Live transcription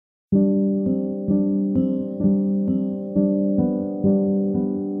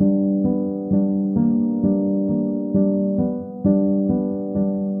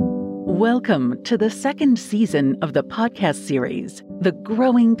Welcome to the second season of the podcast series, The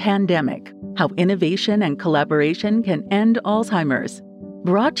Growing Pandemic: How Innovation and Collaboration Can End Alzheimer's.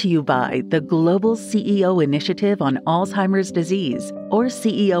 Brought to you by the Global CEO Initiative on Alzheimer's Disease, or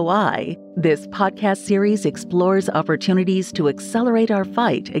CEOI, this podcast series explores opportunities to accelerate our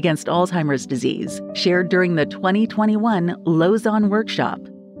fight against Alzheimer's disease, shared during the 2021 Lausanne Workshop.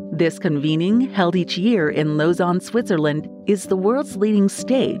 This convening, held each year in Lausanne, Switzerland, is the world's leading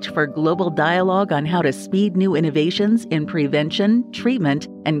stage for global dialogue on how to speed new innovations in prevention, treatment,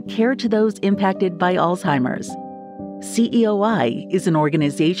 and care to those impacted by Alzheimer's. CEOI is an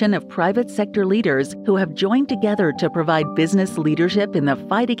organization of private sector leaders who have joined together to provide business leadership in the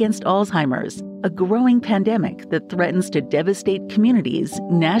fight against Alzheimer's, a growing pandemic that threatens to devastate communities,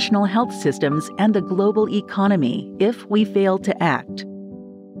 national health systems, and the global economy if we fail to act.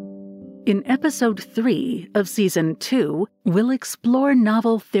 In Episode 3 of Season 2, we'll explore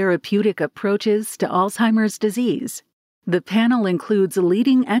novel therapeutic approaches to Alzheimer's disease. The panel includes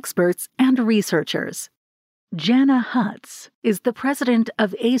leading experts and researchers. Jana Hutz is the president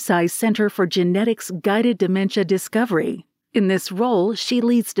of ASI's Center for Genetics Guided Dementia Discovery. In this role, she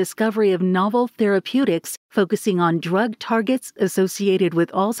leads discovery of novel therapeutics focusing on drug targets associated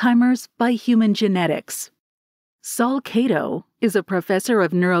with Alzheimer's by human genetics. Saul Cato is a professor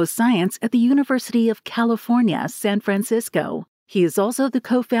of neuroscience at the University of California, San Francisco. He is also the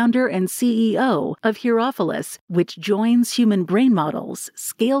co-founder and CEO of Herophilus, which joins human brain models,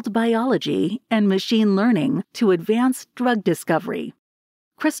 scaled biology, and machine learning to advance drug discovery.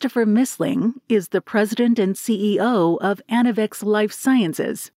 Christopher Missling is the president and CEO of Anavex Life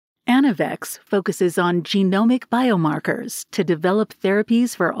Sciences. Anavex focuses on genomic biomarkers to develop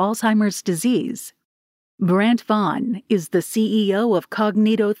therapies for Alzheimer's disease. Brant Vaughn is the CEO of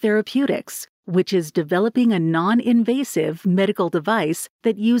Cognito Therapeutics, which is developing a non-invasive medical device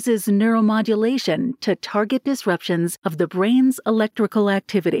that uses neuromodulation to target disruptions of the brain's electrical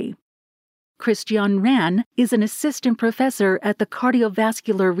activity. Christian Ran is an assistant professor at the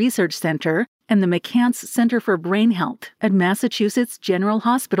Cardiovascular Research Center and the McCants Center for Brain Health at Massachusetts General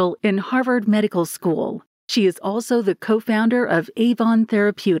Hospital in Harvard Medical School. She is also the co-founder of Avon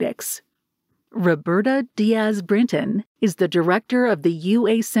Therapeutics. Roberta Diaz-Brinton is the director of the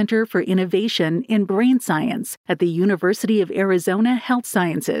UA Center for Innovation in Brain Science at the University of Arizona Health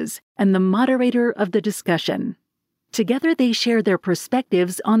Sciences and the moderator of the discussion. Together, they share their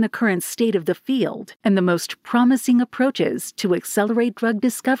perspectives on the current state of the field and the most promising approaches to accelerate drug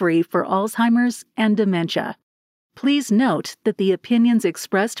discovery for Alzheimer's and dementia. Please note that the opinions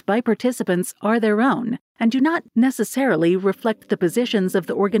expressed by participants are their own and do not necessarily reflect the positions of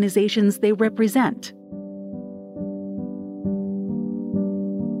the organizations they represent.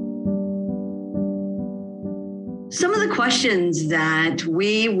 Some of the questions that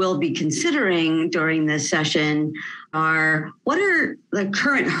we will be considering during this session are, what are the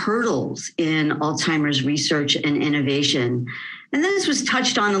current hurdles in Alzheimer's research and innovation? And this was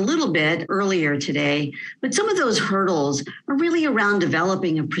touched on a little bit earlier today, but some of those hurdles are really around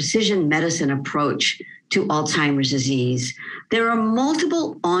developing a precision medicine approach to Alzheimer's disease. There are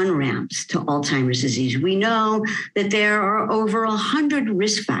multiple on-ramps to Alzheimer's disease. We know that there are over 100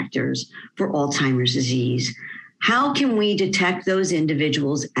 risk factors for Alzheimer's disease. How can we detect those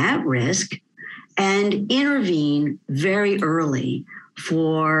individuals at risk and intervene very early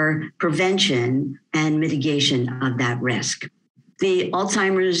for prevention and mitigation of that risk? The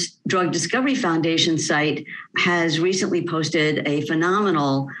Alzheimer's Drug Discovery Foundation site has recently posted a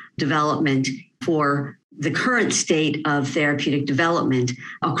phenomenal development for the current state of therapeutic development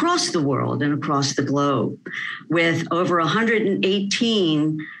across the world and across the globe, with over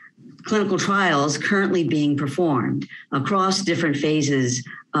 118 clinical trials currently being performed across different phases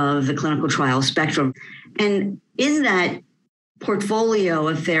of the clinical trial spectrum. And in that portfolio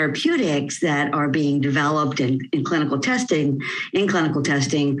of therapeutics that are being developed in clinical testing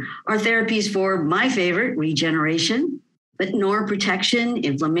are therapies for my favorite, regeneration, but neuroprotection,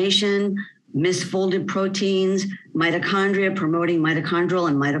 inflammation, misfolded proteins, mitochondria, promoting mitochondrial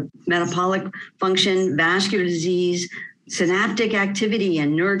and metabolic function, vascular disease, synaptic activity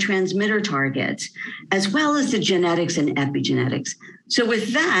and neurotransmitter targets, as well as the genetics and epigenetics. So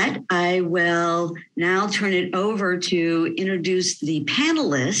with that, I will now turn it over to introduce the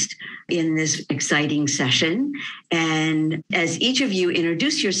panelists in this exciting session. And as each of you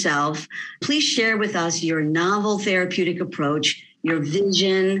introduce yourself, please share with us your novel therapeutic approach, your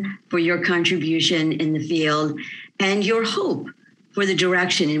vision for your contribution in the field, and your hope for the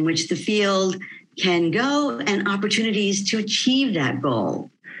direction in which the field can go and opportunities to achieve that goal.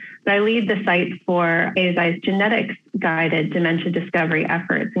 But I lead the site for ASI's genetics-guided dementia discovery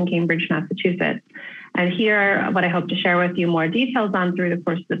efforts in Cambridge, Massachusetts. And here, what I hope to share with you more details on through the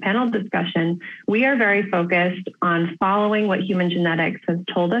course of the panel discussion, we are very focused on following what human genetics has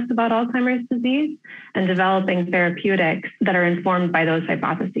told us about Alzheimer's disease and developing therapeutics that are informed by those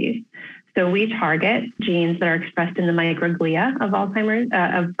hypotheses. So we target genes that are expressed in the microglia of Alzheimer's,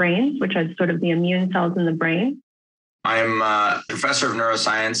 of brains, which are sort of the immune cells in the brain. I'm a professor of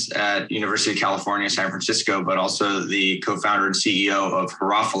neuroscience at University of California, San Francisco, but also the co-founder and CEO of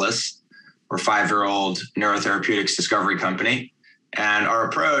Herophilus, or 5-year-old neurotherapeutics discovery company. And our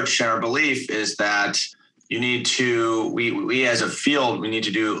approach and our belief is that you need to, we as a field, we need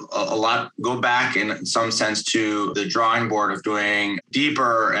to do a lot, go back in some sense to the drawing board of doing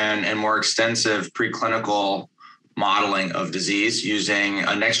deeper and more extensive preclinical modeling of disease using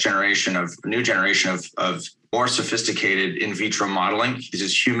a new generation of more sophisticated in vitro modeling. This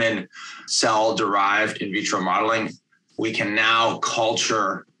is human cell derived in vitro modeling. We can now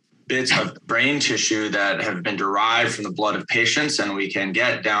culture bits of brain tissue that have been derived from the blood of patients, and we can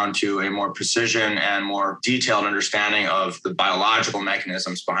get down to a more precision and more detailed understanding of the biological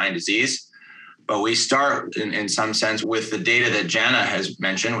mechanisms behind disease. But we start in some sense with the data that Jana has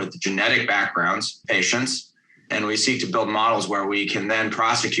mentioned, with the genetic backgrounds, patients, and we seek to build models where we can then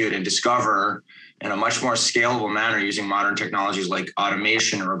prosecute and discover in a much more scalable manner using modern technologies like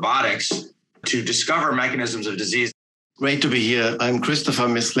automation and robotics to discover mechanisms of disease. Great to be here. I'm Christopher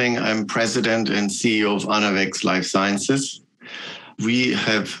Missling. I'm president and CEO of Anavex Life Sciences. We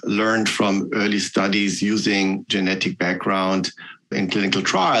have learned from early studies using genetic background in clinical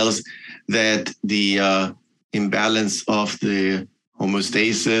trials that the imbalance of the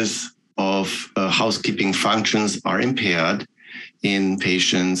homeostasis of housekeeping functions are impaired in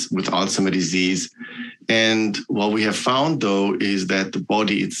patients with Alzheimer's disease. And what we have found, though, is that the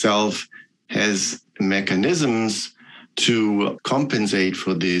body itself has mechanisms to compensate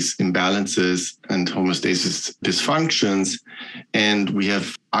for these imbalances and homeostasis dysfunctions. And we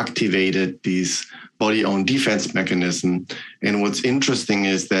have activated these body-owned defense mechanism. And what's interesting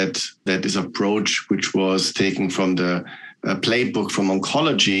is that this approach, which was taken from the playbook from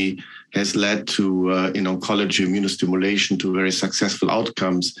oncology, has led to, in oncology, immunostimulation to very successful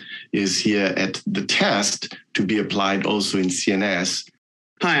outcomes, is here at the test to be applied also in CNS.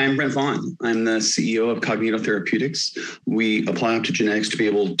 Hi, I'm Brent Vaughn. I'm the CEO of Cognito Therapeutics. We apply optogenetics to be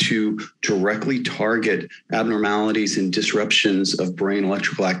able to directly target abnormalities and disruptions of brain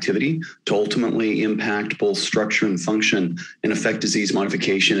electrical activity to ultimately impact both structure and function and affect disease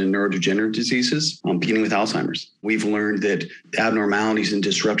modification in neurodegenerative diseases, beginning with Alzheimer's. We've learned that abnormalities and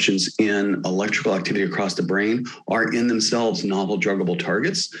disruptions in electrical activity across the brain are in themselves novel druggable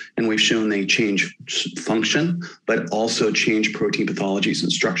targets, and we've shown they change function, but also change protein pathologies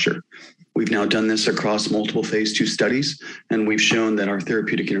and structure. We've now done this across multiple phase 2 studies, and we've shown that our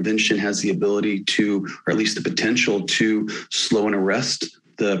therapeutic intervention has the ability to, or at least the potential to, slow and arrest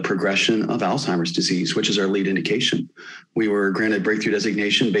the progression of Alzheimer's disease, which is our lead indication. We were granted breakthrough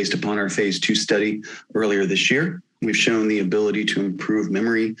designation based upon our phase 2 study earlier this year. We've shown the ability to improve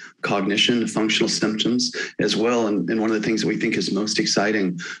memory, cognition, functional symptoms as well. And one of the things that we think is most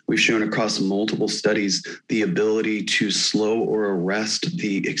exciting, we've shown across multiple studies the ability to slow or arrest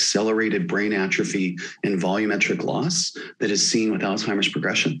the accelerated brain atrophy and volumetric loss that is seen with Alzheimer's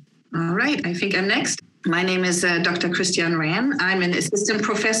progression. All right, I think I'm next. My name is Dr. Christiane Ram. I'm an assistant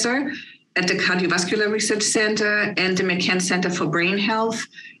professor at the Cardiovascular Research Center and the McCann Center for Brain Health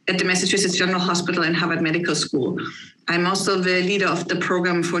at the Massachusetts General Hospital and Harvard Medical School. I'm also the leader of the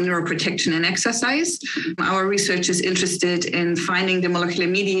program for neuroprotection and exercise. Our research is interested in finding the molecular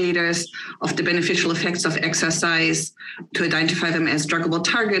mediators of the beneficial effects of exercise to identify them as druggable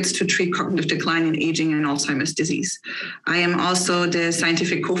targets to treat cognitive decline in aging and Alzheimer's disease. I am also the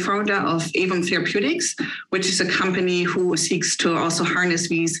scientific co-founder of Avum Therapeutics, which is a company who seeks to also harness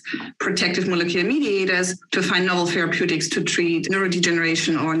these protective molecular mediators to find novel therapeutics to treat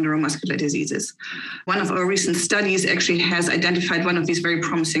neurodegeneration or neuromuscular diseases. One of our recent studies actually has identified one of these very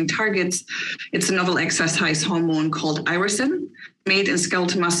promising targets. It's a novel exercise hormone called irisin, made in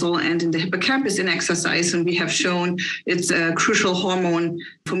skeletal muscle and in the hippocampus in exercise. And we have shown it's a crucial hormone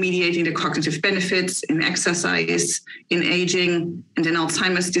for mediating the cognitive benefits in exercise, in aging, and in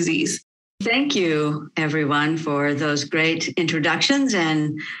Alzheimer's disease. Thank you, everyone, for those great introductions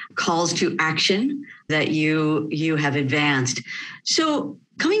and calls to action that you have advanced. So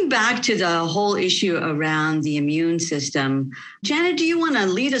coming back to the whole issue around the immune system, Janet, do you want to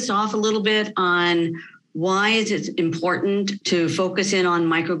lead us off a little bit on Why is it important to focus in on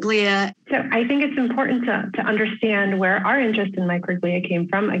microglia? So I think it's important to understand where our interest in microglia came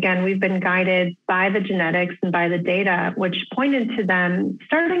from. Again, we've been guided by the genetics and by the data, which pointed to them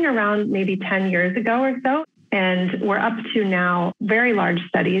starting around maybe 10 years ago or so. And we're up to now very large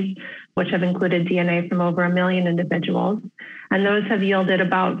studies, which have included DNA from over 1 million individuals. And those have yielded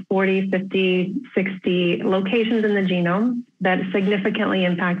about 40, 50, 60 locations in the genome that significantly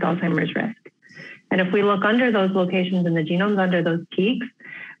impact Alzheimer's risk. And if we look under those locations in the genomes, under those peaks,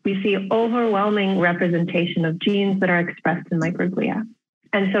 we see overwhelming representation of genes that are expressed in microglia.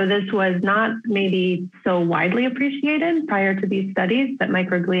 And so this was not maybe so widely appreciated prior to these studies that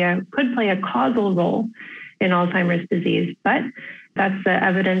microglia could play a causal role in Alzheimer's disease, but that's the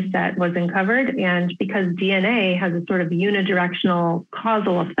evidence that was uncovered. And because DNA has a sort of unidirectional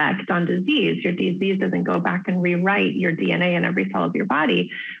causal effect on disease, your disease doesn't go back and rewrite your DNA in every cell of your body,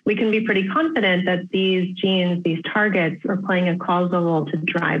 we can be pretty confident that these genes, these targets, are playing a causal role to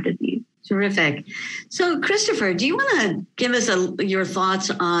drive disease. Terrific. So, Christopher, do you want to give us your thoughts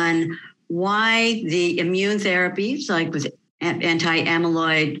on why the immune therapies, like with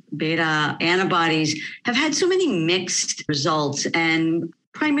anti-amyloid beta antibodies, have had so many mixed results and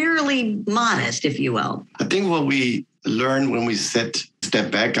primarily modest, if you will? I think what we learned when we step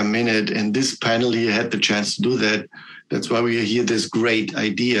back a minute, and this panel here had the chance to do that, that's why we hear these great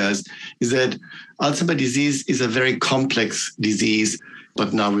ideas, is that Alzheimer's disease is a very complex disease.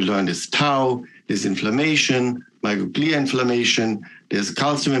 But now we learn there's tau, there's inflammation, microglia inflammation, there's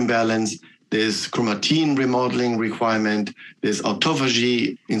calcium imbalance, there's chromatin remodeling requirement, there's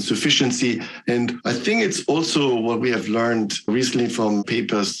autophagy insufficiency. And I think it's also what we have learned recently from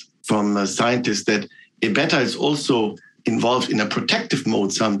papers from scientists that A-beta is also involved in a protective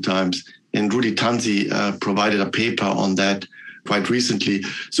mode sometimes. And Rudy Tanzi provided a paper on that quite recently.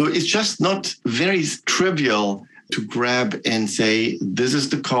 So it's just not very trivial to grab and say, this is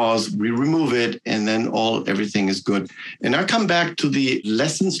the cause, we remove it, and then everything is good. And I come back to the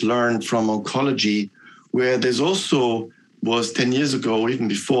lessons learned from oncology, where there's also was 10 years ago, even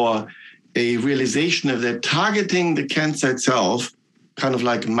before, a realization of that targeting the cancer itself, kind of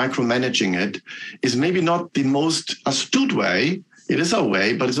like micromanaging it, is maybe not the most astute way. It is a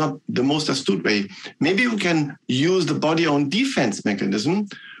way, but it's not the most astute way. Maybe we can use the body-own defense mechanism,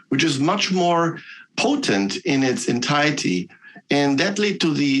 which is much more potent in its entirety. And that led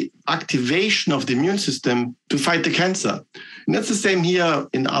to the activation of the immune system to fight the cancer. And that's the same here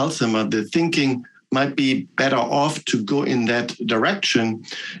in Alzheimer. The thinking might be better off to go in that direction.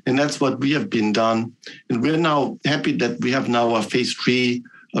 And that's what we have been done. And we're now happy that we have now a phase 3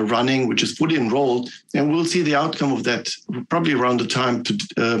 running, which is fully enrolled. And we'll see the outcome of that probably around the time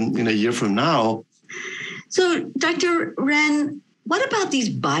in a year from now. So, Dr. Ren, what about these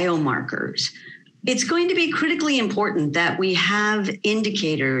biomarkers? It's going to be critically important that we have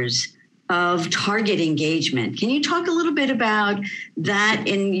indicators of target engagement. Can you talk a little bit about that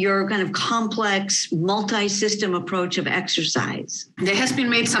in your kind of complex multi-system approach of exercise? There has been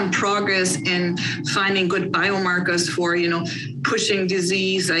made some progress in finding good biomarkers for, pushing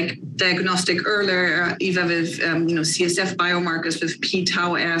disease, like diagnostic earlier, either with, CSF biomarkers with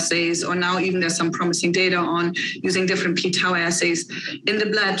p-tau assays, or now even there's some promising data on using different p-tau assays in the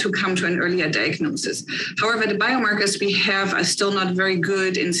blood to come to an earlier diagnosis. However, the biomarkers we have are still not very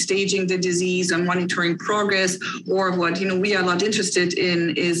good in staging the disease and monitoring progress, or what, we are a lot interested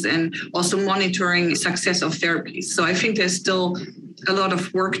in is also monitoring success of therapies. So I think there's still a lot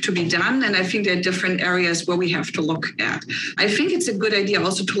of work to be done. And I think there are different areas where we have to look at. I think it's a good idea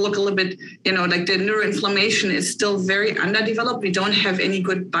also to look a little bit, like the neuroinflammation is still very underdeveloped. We don't have any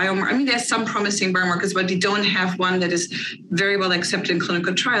good biomarkers. I mean, there's some promising biomarkers, but we don't have one that is very well accepted in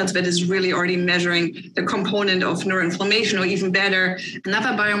clinical trials that is really already measuring the component of neuroinflammation, or even better. Another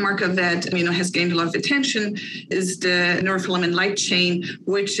biomarker that, has gained a lot of attention is the neurofilament light chain,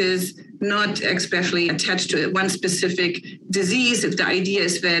 which is not especially attached to one specific disease. If the idea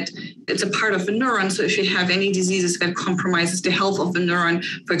is that it's a part of the neuron, so if you have any diseases that compromises the health of the neuron,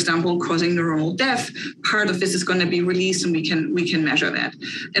 for example, causing neuronal death, part of this is going to be released, and we can measure that.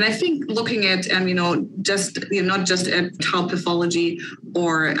 And I think looking at not just at tau pathology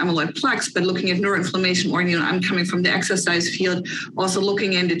or amyloid plaques, but looking at neuroinflammation, or I'm coming from the exercise field, also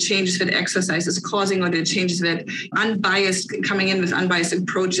looking at the changes that exercise is causing, or the changes that coming in with unbiased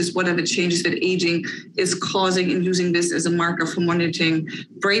approaches, what are the changes that aging is causing, and using this as a marker for monitoring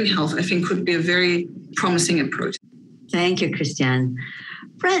brain health, I think could be a very promising approach. Thank you, Christian.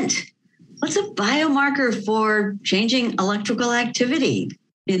 Brent, what's a biomarker for changing electrical activity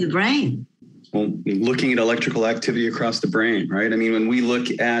in the brain? Well, looking at electrical activity across the brain, right? I mean, when we look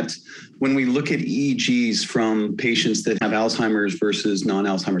at when we look at EEGs from patients that have Alzheimer's versus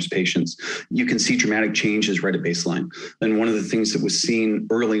non-Alzheimer's patients, you can see dramatic changes right at baseline. And one of the things that was seen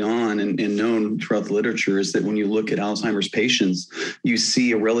early on and known throughout the literature is that when you look at Alzheimer's patients, you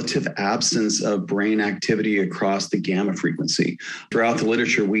see a relative absence of brain activity across the gamma frequency. Throughout the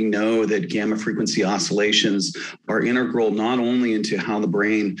literature, we know that gamma frequency oscillations are integral not only into how the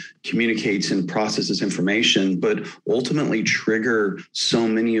brain communicates and processes information, but ultimately trigger so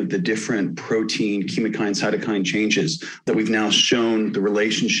many of the different protein, chemokine, cytokine changes that we've now shown the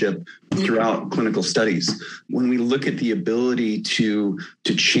relationship throughout clinical studies. When we look at the ability to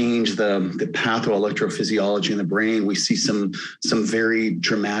change the pathoelectrophysiology in the brain, we see some very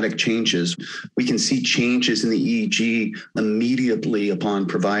dramatic changes. We can see changes in the EEG immediately upon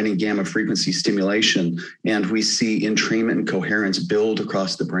providing gamma frequency stimulation, and we see entrainment and coherence build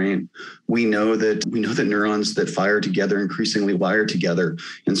across the brain. We know that neurons that fire together increasingly wire together.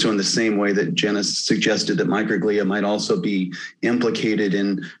 And so in the same way that Jenna suggested that microglia might also be implicated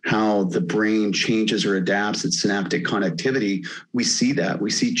in how the brain changes or adapts its synaptic connectivity, we see that.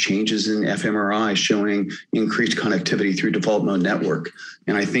 We see changes in fMRI showing increased connectivity through default mode network.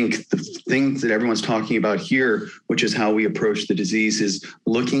 And I think the thing that everyone's talking about here, which is how we approach the disease, is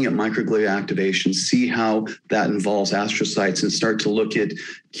looking at microglia activation, see how that involves astrocytes, and start to look at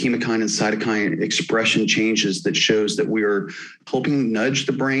chemokine and cytokine expression changes that shows that we are helping nudge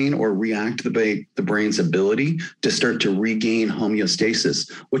the brain or reactivate the brain's ability to start to regain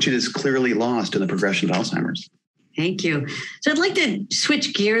homeostasis, which it is clearly lost in the progression of Alzheimer's. Thank you. So I'd like to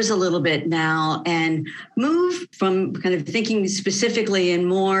switch gears a little bit now and move from kind of thinking specifically and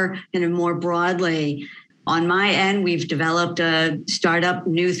more broadly. On my end, we've developed a startup,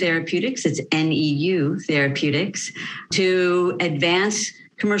 New Therapeutics, it's NEU Therapeutics, to advance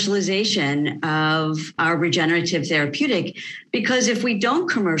commercialization of our regenerative therapeutic, because if we don't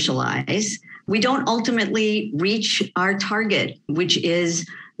commercialize, we don't ultimately reach our target, which is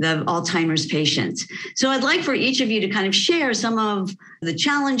the Alzheimer's patients. So I'd like for each of you to kind of share some of the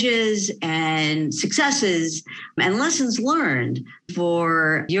challenges and successes and lessons learned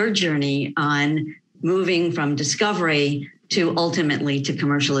for your journey on moving from discovery to ultimately to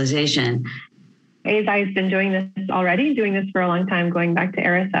commercialization. ASI's been doing this for a long time, going back to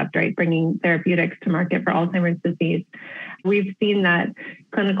Aricept, right, bringing therapeutics to market for Alzheimer's disease. We've seen that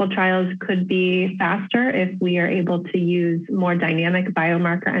clinical trials could be faster if we are able to use more dynamic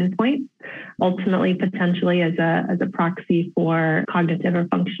biomarker endpoints, ultimately potentially as a proxy for cognitive or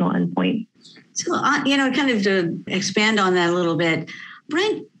functional endpoints. So, kind of to expand on that a little bit,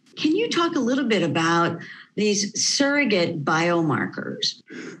 Brent, can you talk a little bit about these surrogate biomarkers?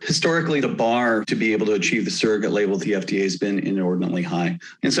 Historically, the bar to be able to achieve the surrogate label at the FDA has been inordinately high.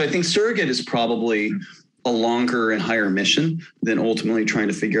 And so I think surrogate is probably a longer and higher mission than ultimately trying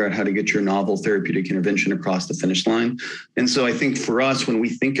to figure out how to get your novel therapeutic intervention across the finish line. And so I think for us, when we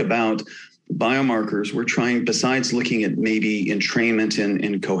think about biomarkers, we're trying, besides looking at maybe entrainment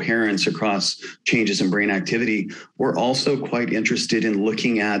and coherence across changes in brain activity, we're also quite interested in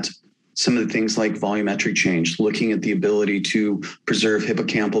looking at some of the things like volumetric change, looking at the ability to preserve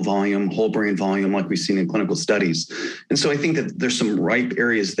hippocampal volume, whole brain volume, like we've seen in clinical studies. And so I think that there's some ripe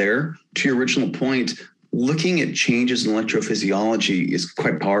areas there. To your original point, looking at changes in electrophysiology is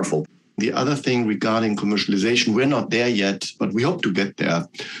quite powerful. The other thing regarding commercialization, we're not there yet, but we hope to get there.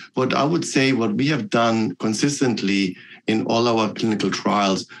 What I would say, what we have done consistently in all our clinical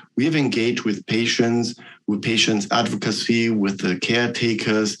trials, we have engaged with patients advocacy, with the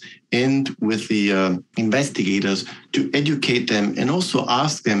caretakers, and with the investigators to educate them and also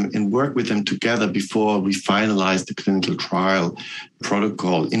ask them and work with them together before we finalize the clinical trial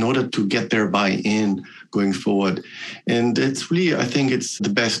protocol in order to get their buy-in going forward. And it's really, I think it's the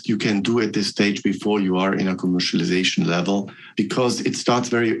best you can do at this stage before you are in a commercialization level, because it starts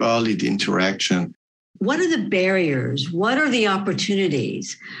very early, the interaction. What are the barriers? What are the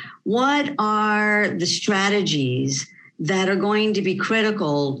opportunities? What are the strategies that are going to be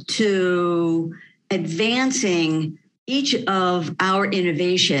critical to advancing each of our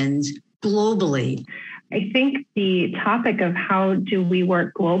innovations globally? I think the topic of how do we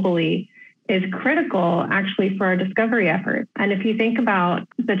work globally is critical actually for our discovery efforts. And if you think about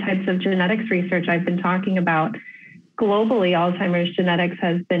the types of genetics research I've been talking about, globally, Alzheimer's genetics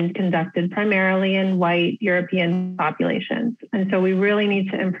has been conducted primarily in white European populations. And so we really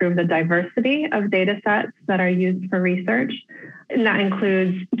need to improve the diversity of data sets that are used for research. And that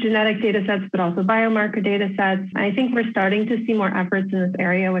includes genetic data sets, but also biomarker data sets. I think we're starting to see more efforts in this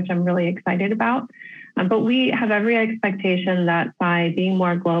area, which I'm really excited about. But we have every expectation that by being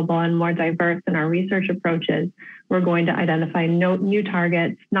more global and more diverse in our research approaches, we're going to identify new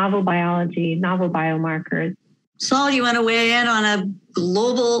targets, novel biology, novel biomarkers. Saul, you want to weigh in on a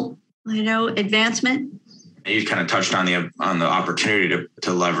global, advancement? You kind of touched on the opportunity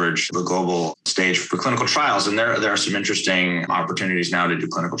to leverage the global stage for clinical trials, and there are some interesting opportunities now to do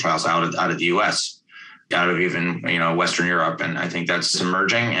clinical trials out of the U.S., out of even Western Europe, and I think that's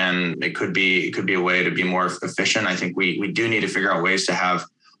emerging, and it could be a way to be more efficient. I think we do need to figure out ways to have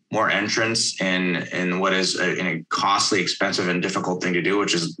more entrants in what is a costly, expensive, and difficult thing to do,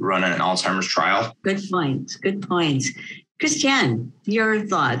 which is run an Alzheimer's trial. Good points. Christiane, your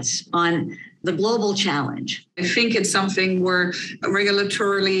thoughts on the global challenge? I think it's something where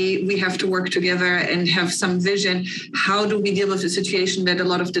regulatorily we have to work together and have some vision. How do we deal with the situation that a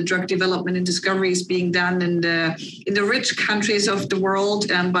lot of the drug development and discovery is being done in the rich countries of the world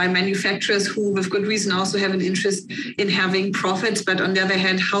by manufacturers who, with good reason, also have an interest in having profits. But on the other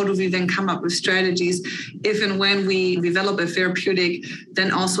hand, how do we then come up with strategies if and when we develop a therapeutic, then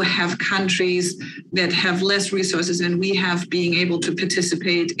also have countries that have less resources than we have being able to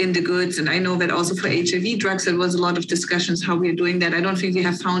participate in the goods? And I know that also for HIV drugs, there was a lot of discussions how we're doing that. I don't think we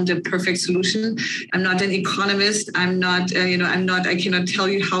have found a perfect solution. I'm not an economist. I cannot tell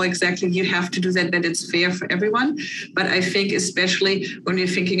you how exactly you have to do that it's fair for everyone. But I think especially when we're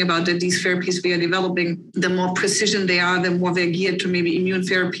thinking about that these therapies we are developing, the more precision they are, the more they're geared to maybe immune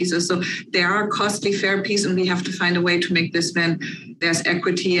therapies. So there are costly therapies, and we have to find a way to make this when there's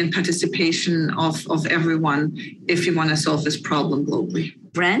equity and participation of everyone if you want to solve this problem globally.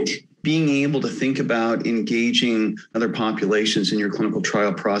 Brent? Being able to think about engaging other populations in your clinical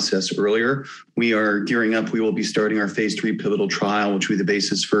trial process earlier. We are gearing up. We will be starting our phase 3 pivotal trial, which will be the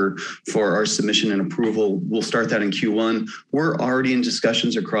basis for our submission and approval. We'll start that in Q1. We're already in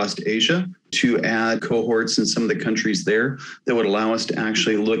discussions across Asia to add cohorts in some of the countries there that would allow us to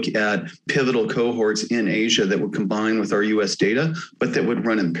actually look at pivotal cohorts in Asia that would combine with our US data, but that would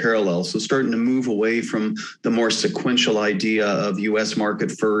run in parallel. So starting to move away from the more sequential idea of US market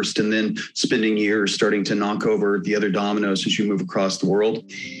first and then spending years starting to knock over the other dominoes as you move across the world.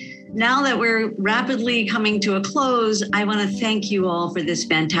 Now that we're rapidly coming to a close, I want to thank you all for this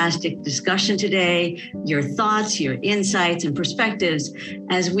fantastic discussion today, your thoughts, your insights, and perspectives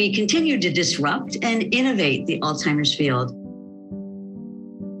as we continue to disrupt and innovate the Alzheimer's field.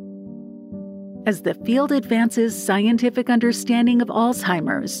 As the field advances scientific understanding of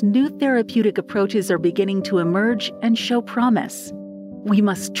Alzheimer's, new therapeutic approaches are beginning to emerge and show promise. We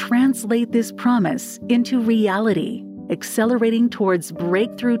must translate this promise into reality, accelerating towards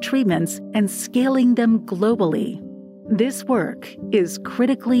breakthrough treatments and scaling them globally. This work is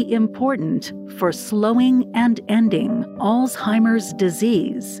critically important for slowing and ending Alzheimer's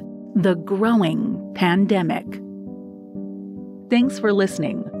disease, the growing pandemic. Thanks for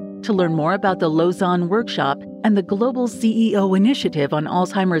listening. To learn more about the Lausanne Workshop and the Global CEO Initiative on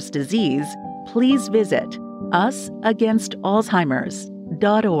Alzheimer's disease, please visit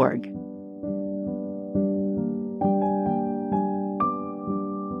usagainst.alzheimers.org.